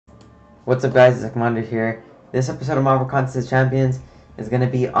What's up, guys? It's Commander here. This episode of Marvel Contest Champions is going to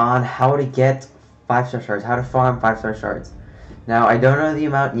be on how to get 5-star shards, how to farm 5-star shards. Now, I don't know the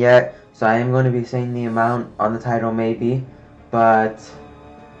amount yet, so I am going to be saying the amount on the title maybe, but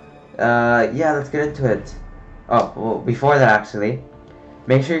yeah, let's get into it. Oh, well, before that actually,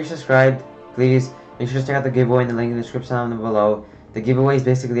 make sure you're subscribed, please. Make sure to check out the giveaway in the link in the description down below. The giveaway is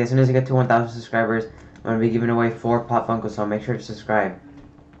basically as soon as you get to 1,000 subscribers, I'm going to be giving away 4 Pop Funkos, so make sure to subscribe.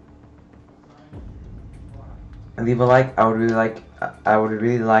 And leave a like. I would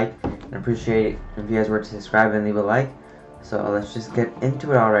really like and appreciate if you guys were to subscribe and leave a like. So let's just get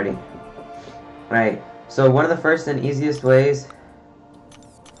into it already. Right. So one of the first and easiest ways.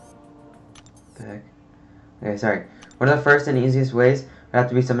 What the heck? Okay, sorry. One of the first and easiest ways would have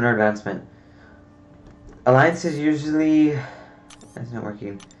to be Summoner Advancement. Alliances usually. That's not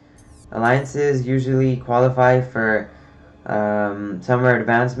working. Alliances usually qualify for Summoner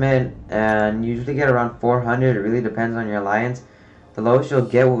Advancement and usually get around 400. It really depends on your alliance. The lowest you'll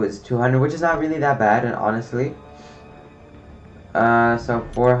get was 200, which is not really that bad, and honestly. So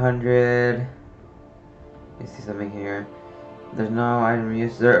 400. Let me see something here. There's no item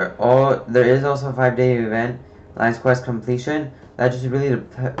use. There is also a 5-day event, Alliance Quest completion. That just really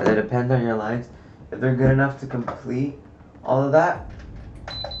it depends on your alliance. If they're good enough to complete all of that,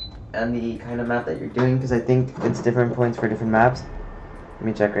 and the kind of map that you're doing, because I think it's different points for different maps. Let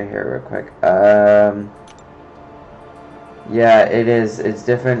me check right here real quick. Yeah, it is. It's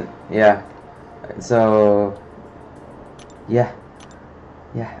different. Yeah. So, yeah.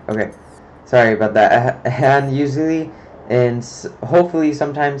 Okay. Sorry about that. And usually, and hopefully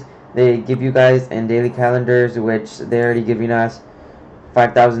sometimes they give you guys in daily calendars, which they're already giving us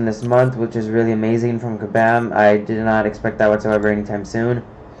 5,000 this month, which is really amazing from Kabam. I did not expect that whatsoever anytime soon.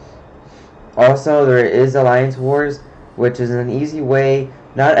 Also, there is Alliance Wars, which is an easy way.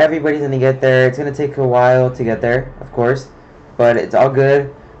 Not everybody's going to get there. It's going to take a while to get there, of course. But it's all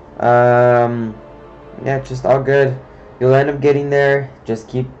good. Yeah, just all good. You'll end up getting there. Just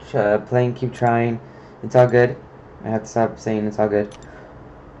keep playing, keep trying. It's all good. I have to stop saying it's all good.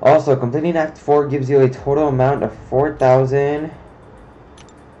 Also, completing Act 4 gives you a total amount of 4,000.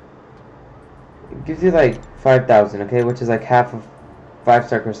 It gives you like 5,000, okay? Which is like half of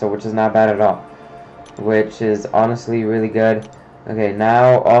 5-star crystal, which is not bad at all, which is honestly really good. Okay,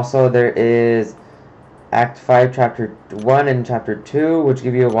 now also there is Act 5 Chapter 1 and Chapter 2, which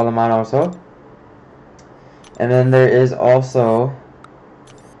give you a wall amount also. And then there is also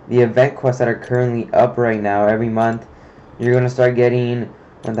the event quests that are currently up right now. Every month you're going to start getting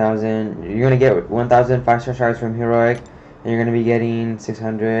 1,000. You're going to get 1,000 5-star shards from Heroic, and you're going to be getting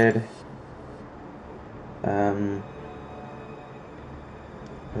 600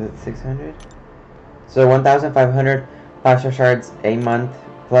 is it 600? So 1,500 5-star shards a month,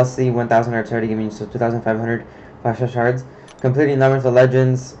 plus the 1,000 are already giving you, so 2,500 5-star shards. Completing Labyrinth of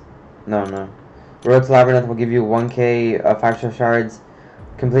Legends, no. Road to Labyrinth will give you 1k 5-star shards.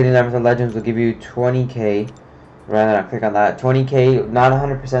 Completing Labyrinth of Legends will give you 20k. Rather not click on that. 20k, not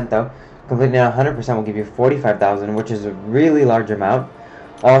 100% though. Completing 100% will give you 45,000, which is a really large amount.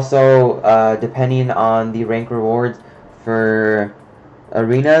 Also, depending on the rank rewards for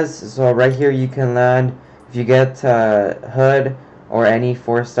arenas, so right here you can land, if you get Hood or any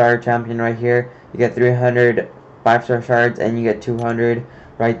 4-star champion right here, you get 300 5-star shards and you get 200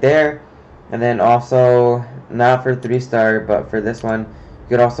 right there. And then also, not for 3-star, but for this one, you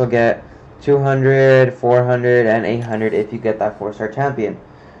could also get 200, 400, and 800 if you get that 4-star champion,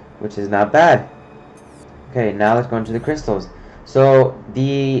 which is not bad. Okay, now let's go into the crystals. So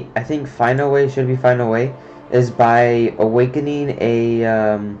the, I think final way is by awakening a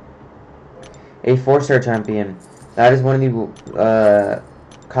 4-star champion. That is one of the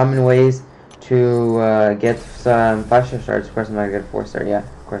common ways to get some 5-star shards. Of course I'm not gonna get 4-star, yeah,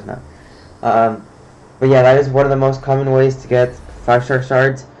 of course not. But yeah, that is one of the most common ways to get 5-star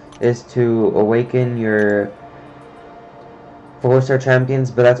shards, is to awaken your 4-star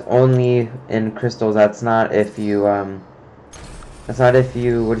champions, but that's only in crystals. That's not if you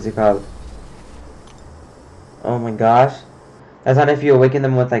what is it called? Oh my gosh. That's not if you awaken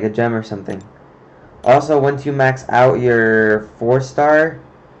them with like a gem or something. Also, once you max out your 4-star,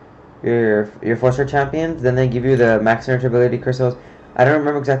 your 4-star champions, then they give you the max ability crystals. I don't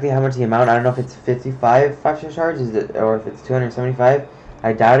remember exactly how much the amount. I don't know if it's 55 5-star shards, or if it's 275.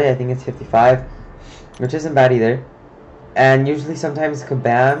 I doubt it. I think it's 55, which isn't bad either. And usually, sometimes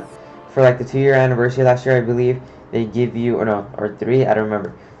Kabam, for like the 2-year anniversary last year, I believe, they give you, or 3, I don't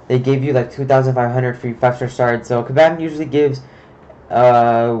remember. They gave you like 2,500 free 5-star shards. So Kabam usually gives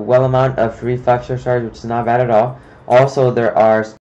well amount of free 5-star shards, which is not bad at all. Also, there are